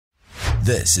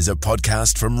This is a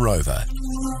podcast from Rover.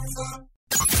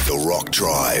 The Rock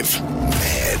Drive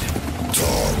Mad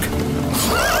Dog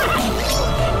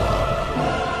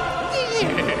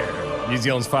Club. New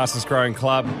Zealand's fastest growing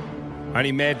club.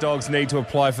 Only Mad Dogs need to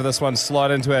apply for this one.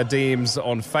 Slide into our DMs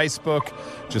on Facebook.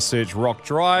 Just search Rock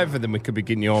Drive, and then we could be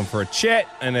getting you on for a chat.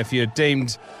 And if you're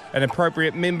deemed an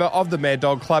appropriate member of the Mad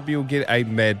Dog Club, you'll get a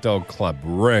Mad Dog Club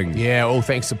ring. Yeah, all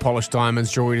thanks to Polished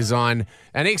Diamonds Jewelry Design.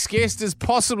 Our next guest is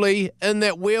possibly in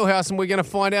that wheelhouse, and we're going to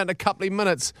find out in a couple of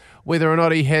minutes whether or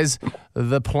not he has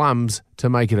the plums to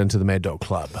make it into the Mad Dog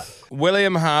Club.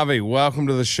 William Harvey, welcome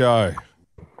to the show.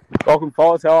 Welcome,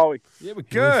 fellas. How are we? Yeah, we're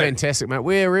You're good. fantastic, mate.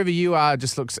 Wherever you are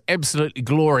just looks absolutely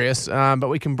glorious, but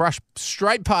we can brush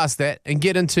straight past that and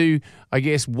get into, I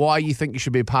guess, why you think you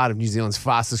should be a part of New Zealand's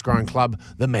fastest growing club,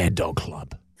 the Mad Dog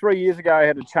Club. 3 years ago, I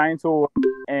had a chainsaw,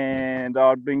 and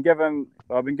I've been given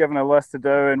a list to do,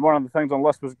 and one of the things on the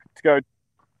list was to go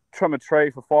trim a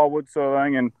tree for firewood sort of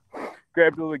thing, and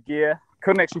grabbed all the gear.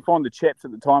 Couldn't actually find the chaps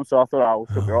at the time, so I thought,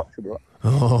 should be right.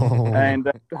 Oh. And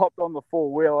hopped on the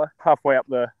four-wheeler halfway up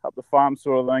the farm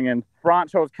sort of thing, and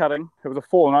branch I was cutting, it was a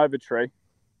fallen over tree,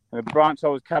 and the branch I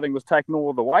was cutting was taking all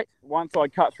of the weight. Once I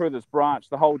cut through this branch,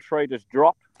 the whole tree just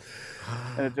dropped,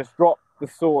 and it just dropped the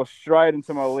saw straight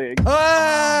into my leg.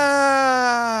 Ah!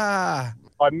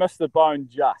 I missed the bone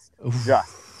just. It was like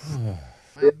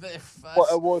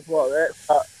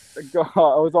that. God,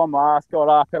 I was on my ass, got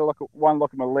up, had one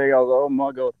look at my leg. I was like, oh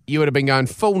my God. You would have been going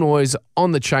full noise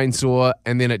on the chainsaw,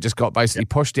 and then it just got basically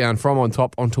pushed down from on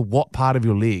top onto what part of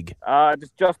your leg?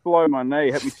 Just below my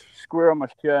knee, hit me square on my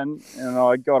shin, and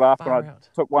I got up and I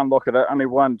took one look at it, only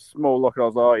one small look, and I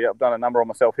was like, oh yeah, I've done a number on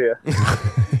myself here.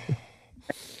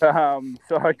 So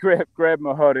I grabbed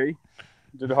my hoodie,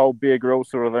 did a whole Bear Grylls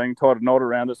sort of thing, tied a knot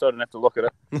around it so I didn't have to look at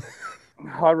it.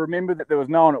 I remembered that there was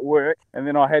no one at work, and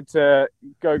then I had to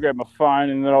go grab my phone,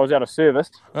 and then I was out of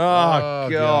service. Oh,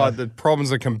 God. The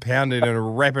problems are compounded at a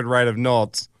rapid rate of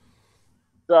knots.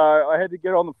 So I had to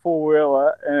get on the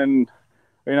four-wheeler, and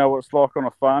you know what it's like on a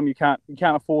farm. You can't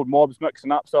afford mobs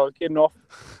mixing up, so I was getting on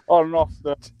and off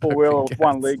the four-wheeler with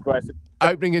one leg, basically.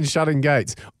 Opening and shutting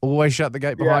gates. Always shut the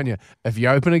gate behind you. If you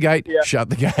open a gate, shut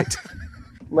the gate.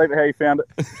 Leave it how you found it.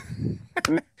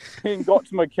 And then got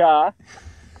to my car,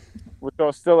 which I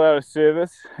was still out of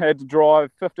service. Had to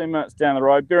drive 15 minutes down the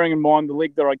road, bearing in mind the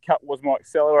leg that I cut was my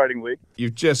accelerating leg.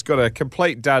 You've just got a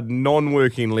complete dud,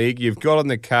 non-working leg. You've got in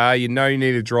the car. You know you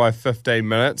need to drive 15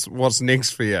 minutes. What's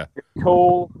next for you?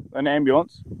 Call an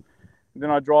ambulance. Then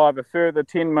I drive a further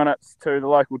 10 minutes to the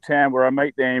local town where I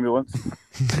meet the ambulance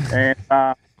and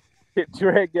get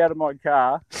dragged out of my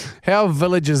car. How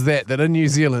village is that in New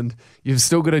Zealand you've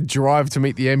still got to drive to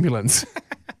meet the ambulance?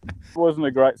 It wasn't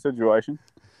a great situation.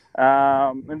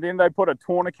 And then they put a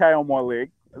tourniquet on my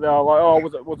leg. They were like, oh,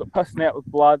 was it pissing out with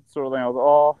blood sort of thing? I was like,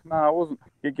 oh, no, it wasn't.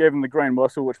 You gave them the green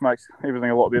whistle, which makes everything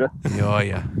a lot better. Oh,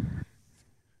 yeah.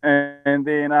 And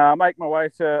then make my way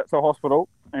to hospital.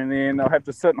 And then I'll have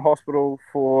to sit in hospital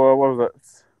for,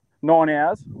 9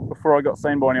 hours before I got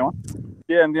seen by anyone.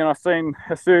 Yeah, and then I seen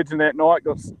a surgeon that night,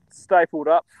 got stapled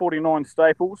up, 49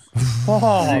 staples.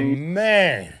 Oh,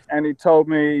 man. And he told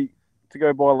me to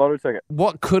go buy a lotto ticket.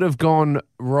 What could have gone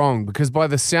wrong? Because by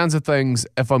the sounds of things,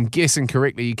 if I'm guessing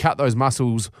correctly, you cut those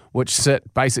muscles which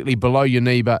sit basically below your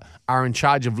knee but are in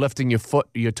charge of lifting your foot,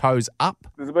 your toes up.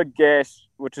 There's a big gash,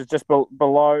 which is just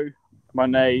below my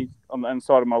knee on the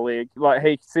inside of my leg. Like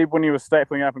he said when he was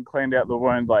stapling up and cleaned out the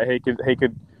wound, like he could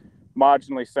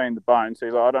marginally see the bone. So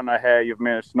he's like, I don't know how you've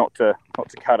managed not to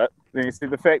cut it. Then he said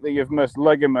the fact that you've missed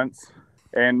ligaments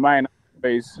and main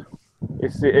arteries,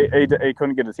 he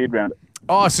couldn't get his head around it.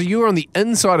 Oh, so you were on the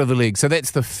inside of the leg. So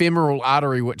that's the femoral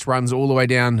artery which runs all the way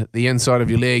down the inside of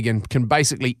your leg and can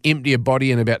basically empty your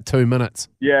body in about 2 minutes.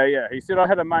 Yeah. He said I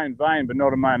had a main vein but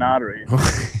not a main artery.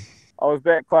 I was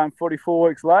back playing footy 4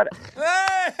 weeks later.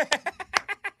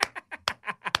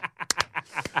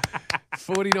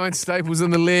 49 staples in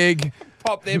the leg.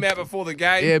 Pop them out before the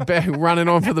game. Yeah, back running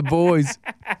on for the boys.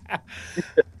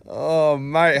 Oh,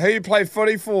 mate. Who you play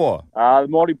footy for? The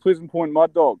mighty Pleasant Point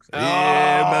Mud Dogs.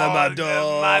 Yeah, Mud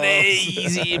Dogs.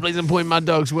 Muddies. Pleasant Point Mud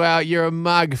Dogs. Well, you're a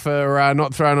mug for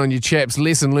not throwing on your chaps.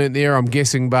 Lesson learnt there, I'm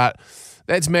guessing, but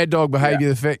that's mad dog behaviour.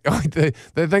 Yeah.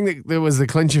 The thing that was the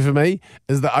clincher for me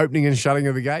is the opening and shutting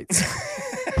of the gates.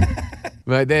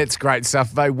 Mate, that's great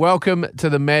stuff, mate. Welcome to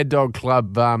the Mad Dog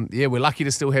Club. We're lucky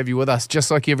to still have you with us,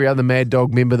 just like every other Mad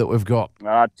Dog member that we've got.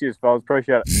 Cheers, fellas.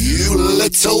 Appreciate it. You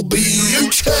little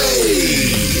beauty.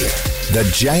 The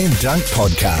Jay and Dunk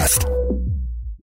Podcast.